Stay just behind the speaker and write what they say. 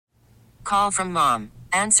call from mom.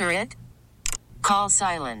 Answer it. Call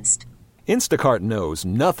silenced. Instacart knows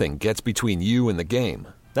nothing gets between you and the game.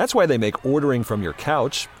 That's why they make ordering from your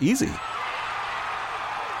couch easy.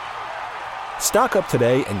 Stock up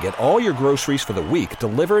today and get all your groceries for the week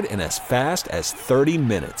delivered in as fast as 30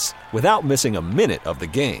 minutes without missing a minute of the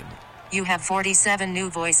game. You have 47 new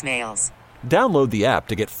voicemails. Download the app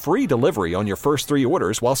to get free delivery on your first 3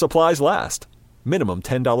 orders while supplies last. Minimum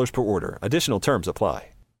 $10 per order. Additional terms apply.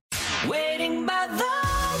 Waiting by the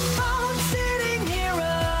phone, sitting here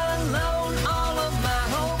alone. All of my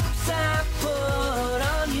hopes I put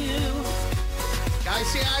on you. Guys,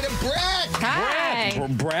 say hi to Breck. Hi.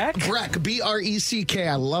 Breck, B-R-E-C-K.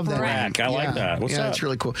 I love that. Breck, I like that. What's up? It's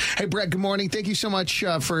really cool. Hey, Breck, good morning. Thank you so much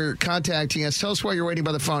for contacting us. Tell us why you're waiting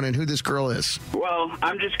by the phone and who this girl is. Well,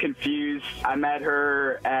 I'm just confused. I met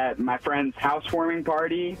her at my friend's housewarming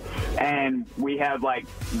party, and we had, like,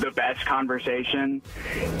 the best conversation.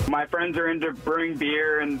 My friends are into brewing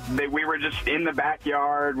beer, and we were just in the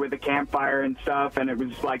backyard with a campfire and stuff, and it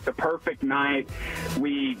was, like, the perfect night.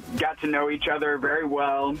 We got to know each other very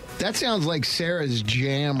well. That sounds like Sarah's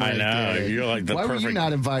jam right I know. there. You're like the Why perfect... were you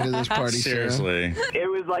not invited to this party, Sarah? Seriously. It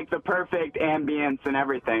was like the perfect ambience and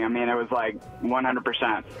everything. I mean, it was like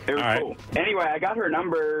 100%. It was cool. Anyway, I got her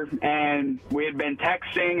number, and we had been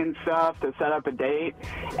texting and stuff to set up a date,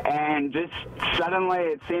 and just suddenly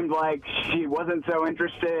it seemed like she wasn't so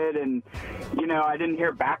interested, and, you know, I didn't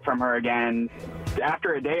hear back from her again.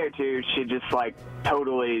 After a day or two, she just, like,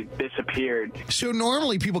 totally disappeared. So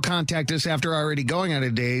normally people contact us after already going on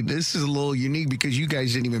a date. This is a little unique because you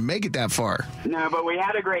guys didn't even make it that far. No, but we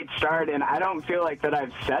had a great start, and I don't feel like that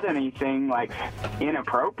I've said anything, like,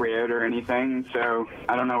 inappropriate or anything, so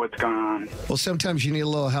I don't know what's going on. Well, sometimes you need a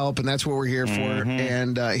little help, and that's what we're here for.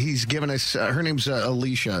 And he's given us, her name's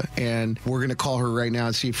Alicia, and we're going to call her right now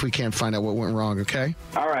and see if we can't find out what went wrong, okay?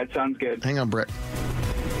 All right, sounds good. Hang on, Brett.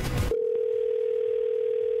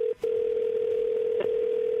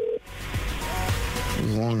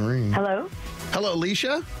 Long ring. Hello? Hello,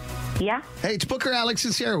 Alicia? Yeah? Hey, it's Booker, Alex,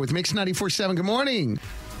 and Sarah with Mix 94.7. Good morning.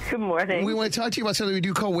 Good morning. We want to talk to you about something we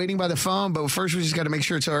do call waiting by the phone, but first we just got to make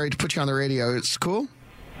sure it's all right to put you on the radio. It's cool?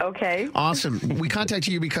 Okay. Awesome. We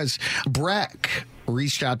contacted you because Breck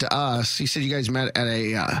reached out to us. He said you guys met at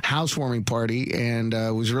a housewarming party and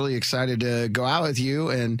was really excited to go out with you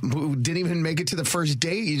and didn't even make it to the first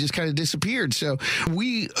date. You just kind of disappeared. So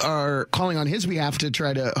we are calling on his behalf to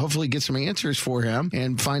try to hopefully get some answers for him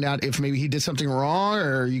and find out if maybe he did something wrong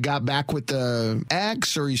or you got back with the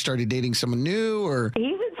ex or you started dating someone new or...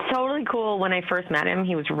 He was totally cool when I first met him.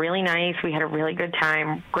 He was really nice. We had a really good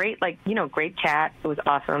time. Great, great chat. It was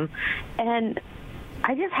awesome. And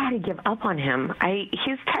I just had to give up on him.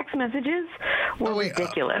 His text messages were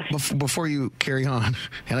ridiculous. Before you carry on,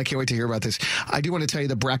 and I can't wait to hear about this, I do want to tell you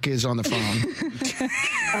that Breck is on the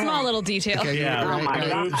phone. Small little detail. Okay, Oh my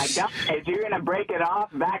God. Guys, you're going to break it off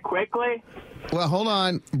that quickly? Well, hold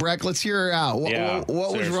on, Breck. Let's hear her out. What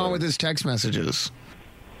was seriously. wrong with his text messages?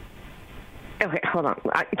 Okay, hold on.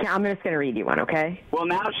 I'm just going to read you one, okay? Well,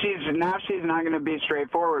 now she's not going to be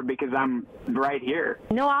straightforward because I'm right here.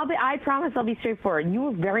 No, I promise I'll be straightforward. You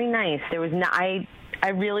were very nice. There was I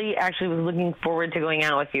really actually was looking forward to going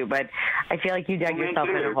out with you, but I feel like you dug yourself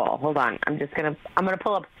in a hole. Hold on. I'm going to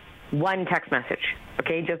pull up one text message,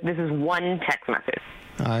 okay? This is one text message.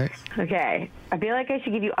 All right. Okay. I feel like I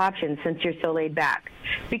should give you options since you're so laid back.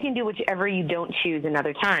 We can do whichever you don't choose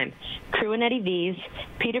another time. Crew and Eddie V's,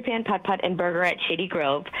 Peter Pan Putt-Putt and Burger at Shady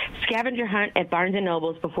Grove, scavenger hunt at Barnes &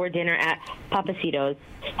 Noble's before dinner at Papacitos,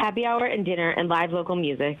 happy hour and dinner and live local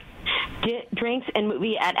music, drinks and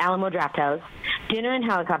movie at Alamo Drafthouse, dinner and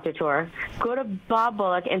helicopter tour, go to Bob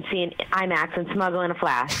Bullock and see an IMAX and smuggle in a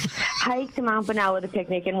flash, hike to Mount Bonnell with a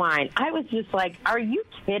picnic and wine. I was just like, are you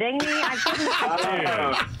kidding me? I couldn't.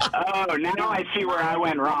 Now I see where I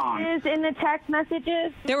went wrong. In the text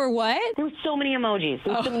messages. There were what? There were so many emojis.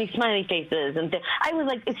 There were so many smiley faces. And I was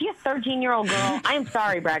like, is he a 13-year-old girl? I am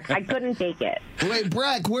sorry, Breck. I couldn't take it. Wait,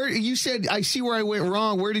 Breck, where you said, I see where I went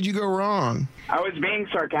wrong. Where did you go wrong? I was being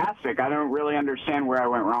sarcastic. I don't really understand where I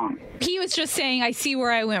went wrong. He was just saying, I see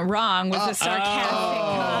where I went wrong, was a sarcastic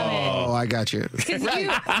comment. Oh, I got you. Right.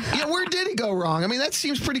 Yeah, where did he go wrong? I mean, that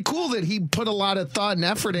seems pretty cool that he put a lot of thought and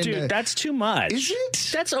effort into. Dude, that's too much. Is it?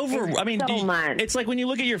 That's over. It's I mean, so much. It's like when you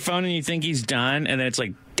look at your phone and you think he's done, and then it's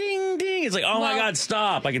like, ding, ding. It's like, oh my God,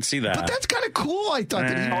 stop. I can see that. But that's kind of cool. I thought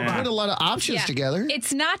that he put a lot of options together.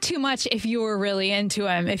 It's not too much if you were really into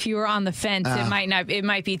him. If you were on the fence, it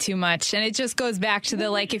might be too much. And it just goes back to the,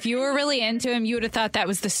 like, if you were really into him, you would have thought that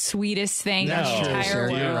was the sweetest thing in the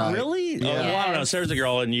entire world. Really? really? Oh, well, I don't know. Sarah's a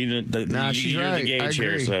girl, and you're she's the right. gauge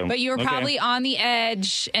here. So. But you were probably on the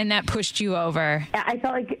edge, and that pushed you over. I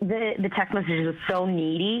felt like the text message was so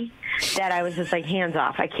needy that I was just like, hands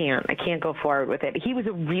off. I can't go forward with it. He was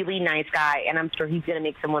a really nice guy, and I'm sure he's going to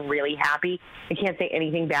make someone really happy. I can't say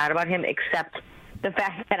anything bad about him except the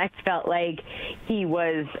fact that I felt like he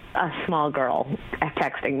was a small girl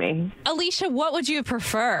texting me. Alicia, what would you have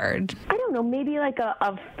preferred? I don't know, maybe like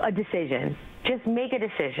a decision. Just make a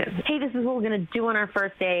decision. Hey, this is what we're going to do on our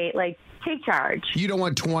first date. Like, take charge. You don't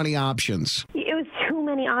want 20 options. It was too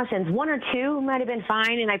many options. One or two might have been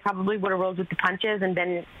fine, and I probably would have rolled with the punches and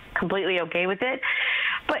been completely okay with it.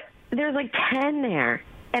 But there's like 10 there.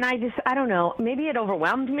 And I don't know, maybe it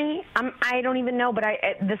overwhelmed me. I don't even know, but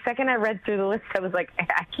the second I read through the list, I was like,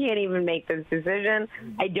 I can't even make this decision.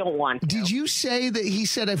 I don't want to. Did you say that he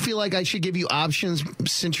said, I feel like I should give you options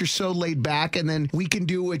since you're so laid back, and then we can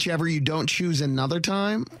do whichever you don't choose another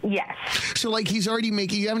time? Yes. So, like, he's already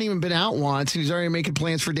you haven't even been out once, and he's already making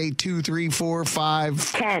plans for date 2, 3, 4,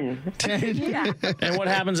 5. 10. 10. Yeah. And what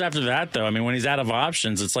happens after that, though? I mean, when he's out of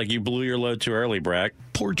options, it's like you blew your load too early, Breck.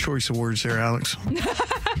 Poor choice of words there, Alex.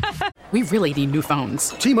 We really need new phones.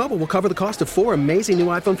 T-Mobile will cover the cost of 4 amazing new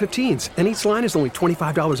iPhone 15s, and each line is only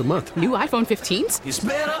 $25 a month. New iPhone 15s? It's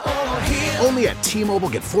better over here. Only at T-Mobile,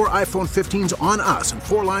 get 4 iPhone 15s on us and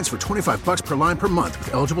 4 lines for $25 per line per month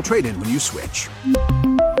with eligible trade-in when you switch.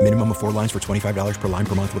 Minimum of 4 lines for $25 per line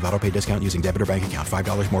per month with autopay discount using debit or bank account.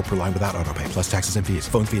 $5 more per line without autopay, plus taxes and fees.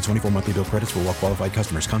 Phone fee at 24 monthly bill credits for well-qualified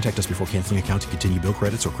customers. Contact us before canceling account to continue bill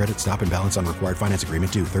credits or credit stop and balance on required finance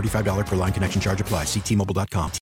agreement due. $35 per line connection charge applies. See T-Mobile.com.